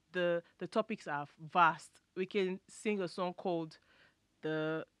to. The topics are vast. We can sing a song called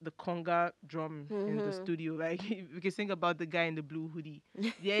the conga drum in the Mm-hmm. studio. Like we can sing about the guy in the blue hoodie.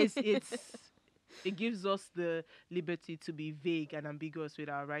 Yes, it gives us the liberty to be vague and ambiguous with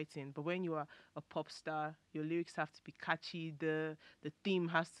our writing. But when you are a pop star, your lyrics have to be catchy. The theme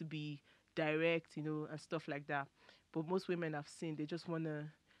has to be direct, and stuff like that. But most women I've seen, they just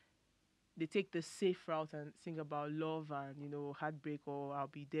wanna they take the safe route and sing about love and heartbreak or I'll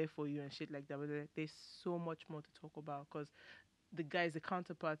be there for you and shit like that. But there's so much more to talk about because the guys, the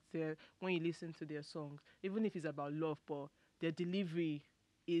counterparts there, when you listen to their songs, even if it's about love, but their delivery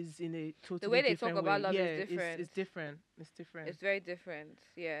is in a The totally way they talk different way. about love Yeah, is different. it's different. It's different. It's very different.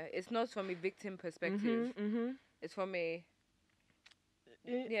 Yeah. It's not from a victim perspective. Mhm. It's from a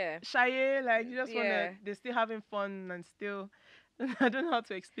Eh, yeah. Shy, like you just wanna, Yeah. they're still having fun and still. I don't know how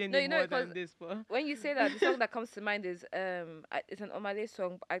to explain No, it more because than this, but when you say that, the song that comes to mind is it's an Omale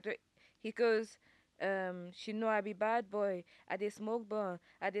song. But I don't. He goes, she know I be bad boy. I did smoke bun.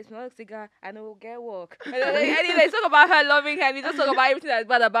 I did smoke cigar. I know get work. Anyway, it's talk about her loving him. He just talk about everything that's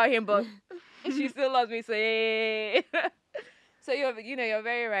bad about him, but she still loves me. So yeah. So you're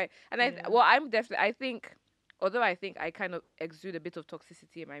very right. And yeah. I'm definitely I think, although I think I kind of exude a bit of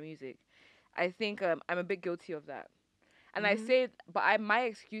toxicity in my music, I think I'm a bit guilty of that. And I Mhm. say, but my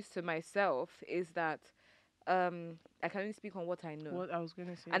excuse to myself is that I can only speak on what I know, What I was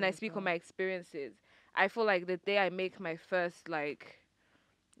gonna say and that I as speak on well. my experiences. I feel like the day I make my first like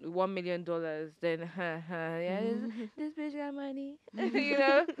 $1 million, then yeah, this bitch got money,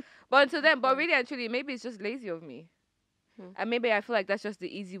 But until then, but really and truly, maybe it's just lazy of me, Hmm. and maybe I feel like that's just the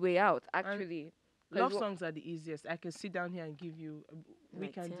easy way out. And Actually, Love songs are the easiest. I can sit down here and give you. We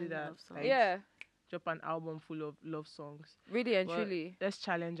Like can 10 do that. love songs. Like, Yeah, drop an album full of love songs. really and But truly. let's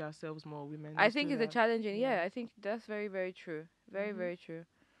challenge ourselves more, women. I Let's think do it's a that. challenging. Yeah. Yeah, I think that's very, very true. Very, very true.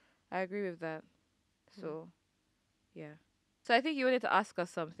 I agree with that. So, yeah. So I think you wanted to ask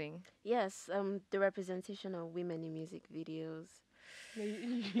us something. Yes, the representation of women in music videos.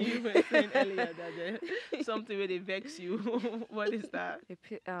 You were saying earlier that something where they vex you. What is that?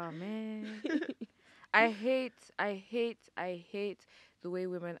 Oh man. I hate the way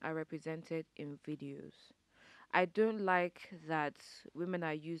women are represented in videos. I don't like that women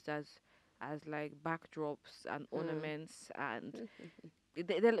are used as like backdrops and ornaments, and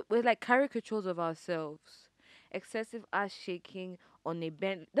we're like caricatures of ourselves. Excessive ass shaking on a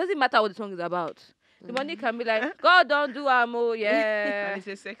bend. Doesn't matter what the song is about. The money can be like, God don't do amo, And yeah. it's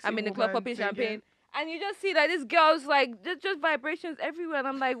a sexy I'm in the club woman popping singing. champagne. And you just see that this girl's like just vibrations everywhere. And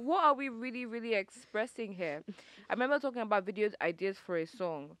I'm like, what are we really, really expressing here? I remember talking about videos ideas for a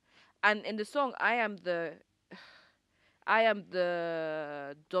song. And in the song, I am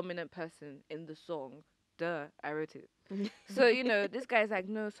the dominant person in the song. Duh, I wrote it. So, this guy's like,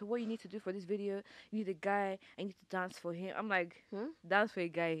 no, so what you need to do for this video, you need a guy, and you need to dance for him. I'm like, dance for a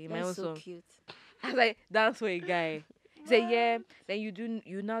guy in my That's own so song. cute. I was like, dance for a guy. He said, yeah, then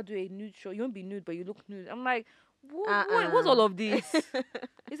you now do a nude show. You won't be nude, but you look nude. I'm like, what's all of this?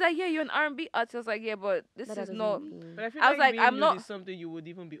 He's like, yeah, you're an R&B artist. I was like, yeah, but this But that is doesn't not. mean- But I feel I was like, being I'm nude not. is something you would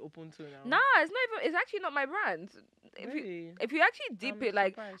even be open to now. Nah, it's not even. It's actually not my brand. Really? If you actually deep I'm it,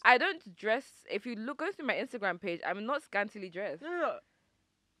 like surprised. I don't dress. If you go through my Instagram page, I'm not scantily dressed. No.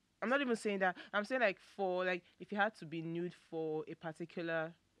 I'm not even saying that. I'm saying like for like if you had to be nude for a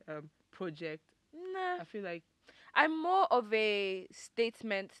particular project, Nah, I feel like I'm more of a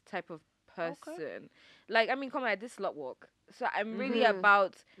statement type of person. Like, I mean, come on, I did slut walk. So I'm really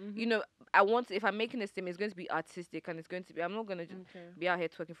about, I want, if I'm making a statement, it's going to be artistic and it's going to be, I'm not going to just be out here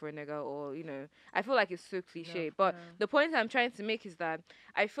twerking for a nigga or, I feel like it's so cliche. But the point I'm trying to make is that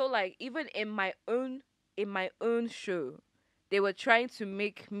I feel like even in my own show, they were trying to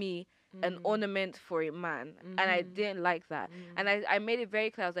make me an ornament for a man. And I didn't like that. And I made it very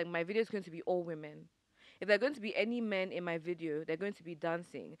clear. I was like, my video is going to be all women. If there are going to be any men in my video, they're going to be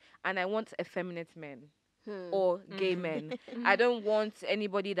dancing. And I want effeminate men or gay men. I don't want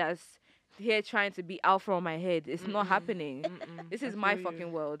anybody that's here trying to be alpha on my head. It's not happening. This is my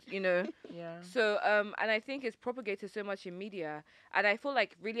fucking world, yeah. So, and I think it's propagated so much in media. And I feel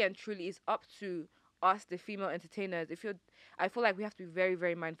like really and truly it's up to us, the female entertainers. I feel like we have to be very,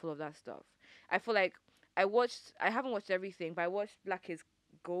 very mindful of that stuff. I feel like I haven't watched everything, but I watched Black is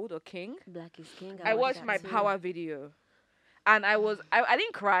Gold or King. Black is King. I watched my power video, and I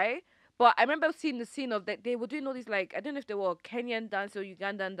didn't cry, but I remember seeing the scene of that they were doing all these, like, I don't know if they were Kenyan dances or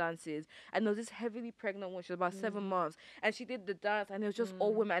Ugandan dances, and there was this heavily pregnant one. She was about 7 months, and she did the dance, and it was just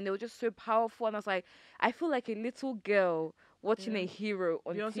all women, and they were just so powerful. And I was like, I feel like a little girl watching a hero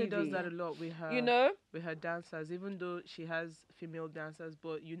on Beyonce TV. does that a lot with her, with her dancers, even though she has female dancers,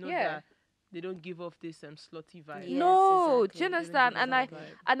 but that they don't give off this slutty vibe. Yes, No, exactly. do you understand?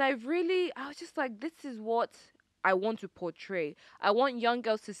 And I was just like, this is what I want to portray. I want young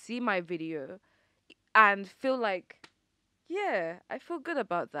girls to see my video and feel like, yeah, I feel good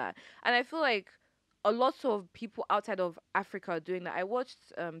about that. And I feel like a lot of people outside of Africa are doing that. I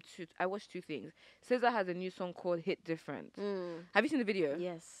watched two things. SZA has a new song called "Hit Different." Have you seen the video?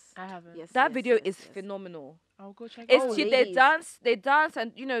 Yes. I haven't. Yes. That yes, video yes, is yes. phenomenal. I'll go check it It's out. cute. ladies. They dance,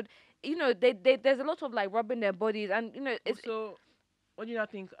 and they there's a lot of like rubbing their bodies, and it's So, what do you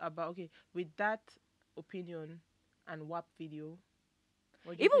not think about with that opinion and WAP video?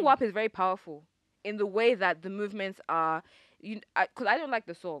 What do you even think? WAP is very powerful in the way that the movements are. Because I don't like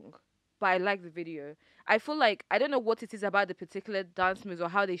the song, but I like the video. I feel like I don't know what it is about the particular dance moves or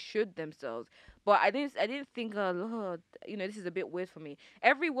how they showed themselves, but I didn't think, this is a bit weird for me.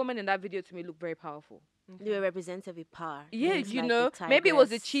 Every woman in that video to me looked very powerful. They were represented with power. Yeah, Things like the maybe it was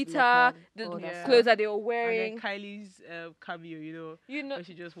the tigress, cheetah, leopard, the all that clothes stuff. that they were And wearing. then Kylie's cameo, where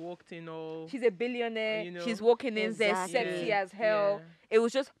she just walked in all. She's a billionaire. you know. She's walking in there Exactly. sexy as hell. Yeah. It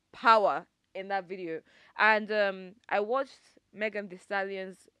was just power in that video. And I watched Megan Thee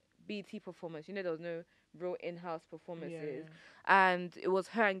Stallion's BT performance. There was no real in-house performances. And it was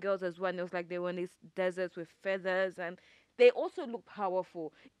her and girls as well. And it was like they were in these deserts with feathers. And they also look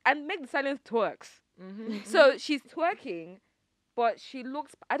powerful. And Megan Thee Stallion twerks. So she's twerking, but she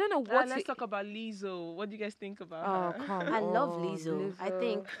looks... I don't know what... Let's talk about Lizzo. What do you guys think about her? Come I love on, Lizzo. I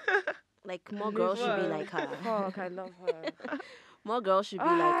think like more Lizzo. girls should be like her. Fuck, I love her. More girls should be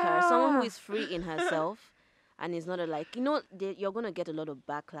like her. Someone who is free in herself and it's not you're gonna get a lot of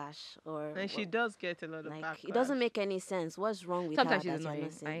backlash or And she does get a lot of like backlash. it doesn't make any sense. What's wrong with Sometimes her she's that you're annoying.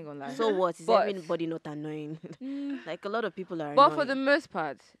 not I saying? ain't gonna lie. So what? Is But everybody not annoying? mm, Like a lot of people are but annoying. for the most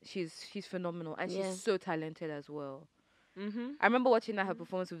part, she's phenomenal and Yeah. she's so talented as well. Mm-hmm. I remember watching her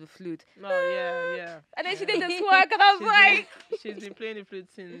performance with the flute. Oh yeah. And then she Yeah. did the twerk, and I was like, She's been playing the flute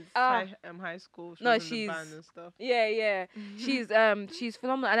since Ah. high school. She No, was in the she's band and stuff. yeah. She's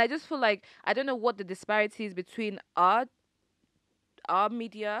phenomenal, and I just feel like I don't know what the disparities between our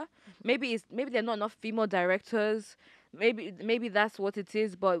media. Maybe there are not enough female directors. Maybe that's what it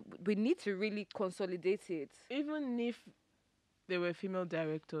is. But we need to really consolidate it. Even if there were female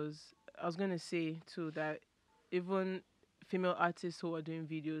directors, I was gonna say too that even female artists who are doing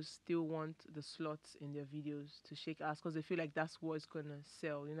videos still want the slots in their videos to shake ass because they feel like that's what's gonna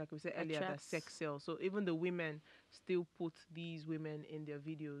sell. You know, like we said earlier, that Attracts. sex sells. So even the women still put these women in their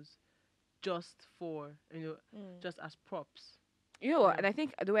videos just for just as props. You know what? Yeah. And I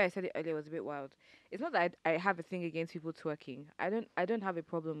think the way I said it earlier was a bit wild. It's not that I have a thing against people twerking. I don't have a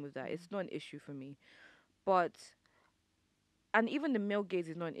problem with that. It's not an issue for me. But and even the male gaze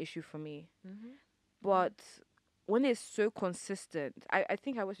is not an issue for me. Mm-hmm. But when it's so consistent, I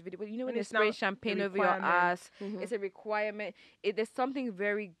think I watched a video. But you know when When they it's spray now champagne a over your requirement. ass, Mhm. it's a requirement. There's something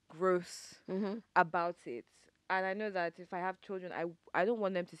very gross Mhm. about it. And I know that if I have children, I don't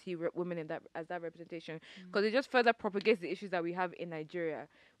want them to see women in that as that representation because it just further propagates the issues that we have in Nigeria,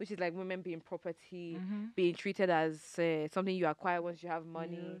 which is like women being property, Mm-hmm. being treated as something you acquire once you have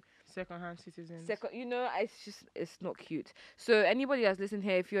money. Second-hand citizens. Second, it's not cute. So anybody that's listening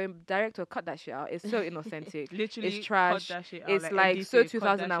here, if you're a director, cut that shit out. It's so inauthentic. Literally It's trash. cut that shit out. It's like like edit so it,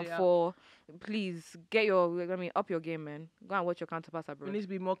 cut that shit out. 2004. Please up your game, man. Go and watch your counterparts We abroad. need to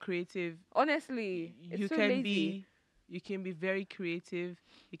be more creative. Honestly, You it's so can lazy. you can be very creative.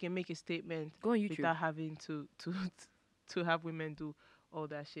 You can make a statement Go on YouTube. without having to have women do all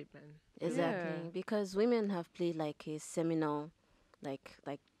that shit, man. Exactly, Yeah. because women have played like a seminal, like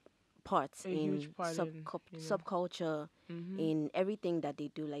parts A in huge part in, subculture, Mm-hmm. in everything that they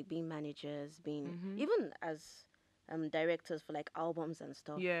do, like being managers, being Mhm. even as directors for like albums and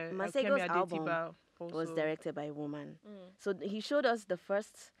stuff. Yeah, Masego's Kemi album Adetiba was also. directed by a woman. So he showed us the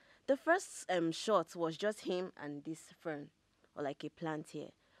first shot was just him and this fern or like a plant here.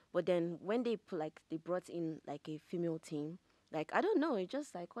 But then when they brought in like a female team, like I don't know, it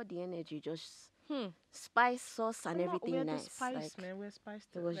just like all the energy just spice sauce and everything We're nice. the spice, like man. We're spice.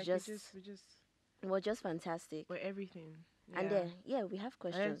 it was Like, just we just it was just fantastic. we're everything. And Yeah. then we have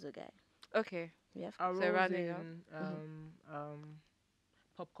questions, okay. Okay. We have Our So roles rounding in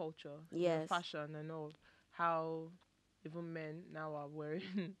pop culture, Yes. fashion and all, how even men now are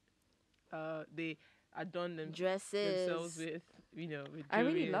wearing they adorn themselves dresses. with with I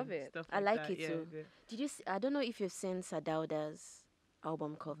really jewelry love and it. stuff I like like that. it Yeah, too. yeah. Did you see, I don't know if you've seen Sadauda's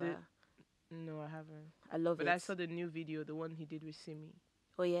album cover. No, I haven't. I love But it. I saw the new video, the one he did with Simi.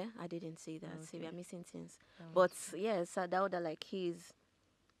 Oh yeah, I didn't see that. Oh, See, okay. we are missing things. Oh, But yeah, Sadauda, like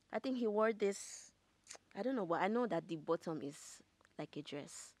I think he wore this. I don't know, but I know that the bottom is like a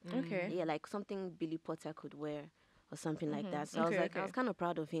dress. Okay. Yeah, like something Billy Potter could wear or something like that. So Okay, I was okay. kind of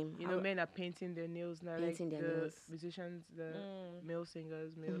proud of him. You know, men are painting their nails now. Painting like their the nails. musicians, the male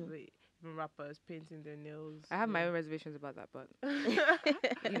singers, even rappers painting their nails. I have my own reservations about that, but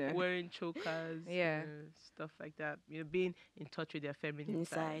wearing chokers, Yeah. stuff like that. Being in touch with their feminine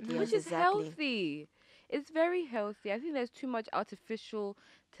Inside, side. yes, which is exactly. healthy. It's very healthy. I think there's too much artificial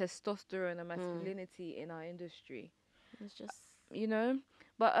testosterone and masculinity in our industry. It's just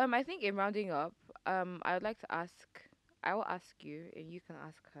But I think in rounding up, I would like to ask. I will ask you, and you can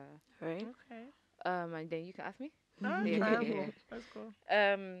ask her. right. Okay. And then you can ask me. Ah, Yeah, triangle. Let's go.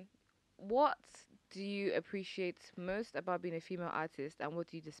 What do you appreciate most about being a female artist, and what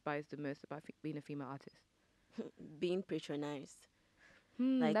do you despise the most about being a female artist? Being patronized.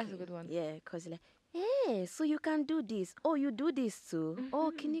 That's a good one. Yeah, cause like, hey, so you can do this. Oh, you do this too.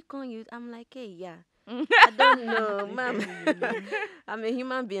 Oh, can you come? I'm like, hey, yeah. I don't know, ma'am. I'm a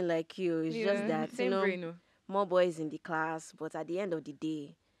human being like you. It's just that same brain. Oh. more boys in the class, but at the end of the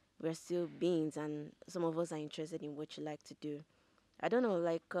day, we're still beings, and some of us are interested in what you like to do. I don't know,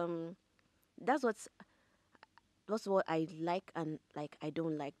 like that's what I like and like I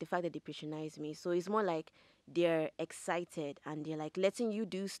don't like the fact that they patronize me. So it's more like they're excited and they're like letting you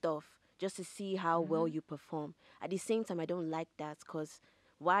do stuff just to see how well you perform. At the same time, I don't like that because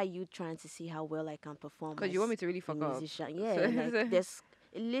why are you trying to see how well I can perform? Because you want me to really as a fuck up. musician? Yeah, like there's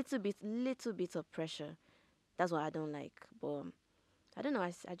a little bit of pressure. That's what I don't like. But I don't know.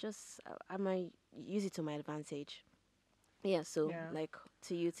 I might use it to my advantage. Yeah. So Yeah. like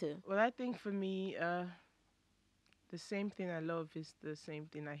to you too. Well, I think for me, the same thing I love is the same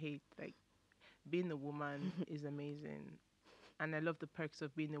thing I hate. Like being a woman is amazing, and I love the perks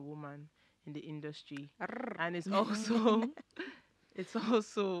of being a woman in the industry. Arr. And it's also it's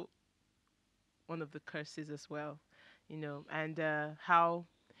also one of the curses as well, and how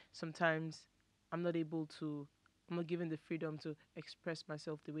sometimes I'm not able to, I'm not given the freedom to express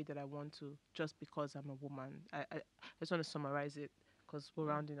myself the way that I want to just because I'm a woman. I just want to summarize it because we're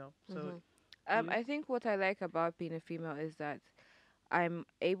rounding up. So, Mm-hmm. you? I think what I like about being a female is that I'm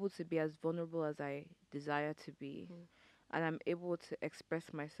able to be as vulnerable as I desire to be, Mm. and I'm able to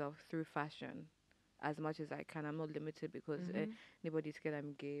express myself through fashion as much as I can. I'm not limited because Mm-hmm. anybody's scared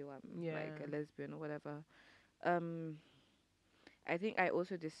I'm gay or I'm like Yeah. a lesbian or whatever. Um, I think I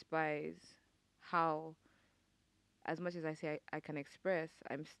also despise how, as much as I say I can express,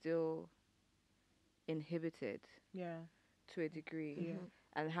 I'm still inhibited Yeah. to a degree, Yeah. Mm-hmm.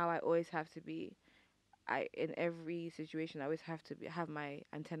 and how I always have to be. I in every situation I always have to have my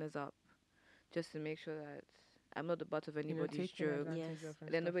antennas up just to make sure that I'm not the butt of anybody's Taking joke. advantage Yes. of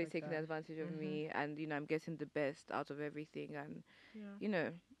and Then stuff nobody's like taking that. advantage of Mm-hmm. me, and I'm getting the best out of everything, and Yeah. you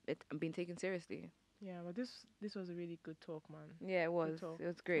know, I'm being taken seriously. Yeah, but this was a really good talk, man. Yeah, it Good was. talk. It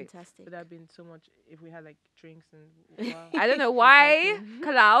was great. Fantastic. Could have been so much if we had like drinks and wow. I don't know We're why talking.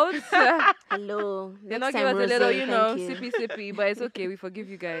 clouds. Hello. They Next not give time, us a Rose. little, Thank you. sippy sippy, but it's okay. We forgive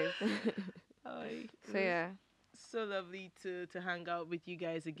you guys. Oh, it So was yeah, so lovely to hang out with you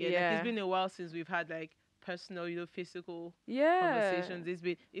guys again. Like it's yeah, been a while since we've had like personal, physical yeah, conversations. It's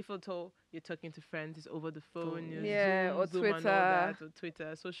been if at all you're talking to friends, it's over the phone, Phone, yeah. yeah. Or Zoom and all Twitter. that, or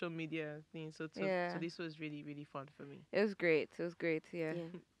Twitter, social media things. So Yeah, this was really really fun for me. it was great. It was great. Yeah.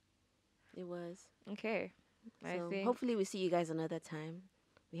 Yeah, it was. Okay. I So think. hopefully we see you guys another time.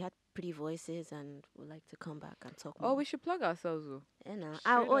 We had pretty voices and would like to come back and talk Oh, more. we should plug ourselves though. And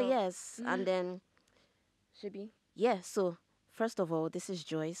Straight oh up. yes, and then should be yeah. So first of all, this is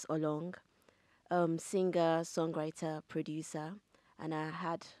Joyce Olong, singer, songwriter, producer, and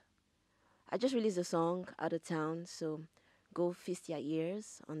I just released a song out of town. So go feast your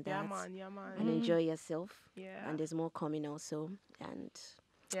ears on Yeah that man, yeah and man. Mm. enjoy yourself. Yeah. And there's more coming also. And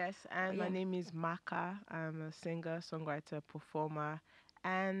Yes, and my yeah, name is Maka. I'm a singer, songwriter, performer,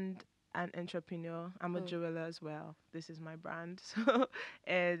 and an entrepreneur. I'm a mm, jeweler as well. This is my brand. So,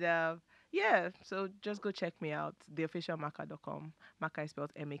 and yeah, so just go check me out. Theofficialmaka.com. Maka is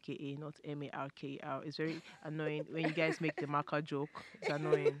spelled Maka, not Marker. It's very annoying when you guys make the Maka joke. It's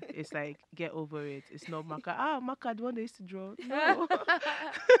annoying. It's like, get over it. It's not Maka. Ah, Maka, the one they used to draw. No.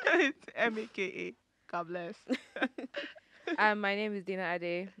 It's Maka. God bless. My name is Deena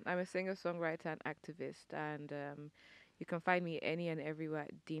Ade. I'm a singer, songwriter, and activist, and you can find me any and everywhere.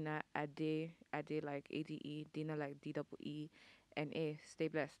 Deena Ade, Ade like ADE, Deena like DEENA. Stay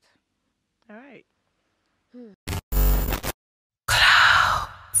blessed. All right.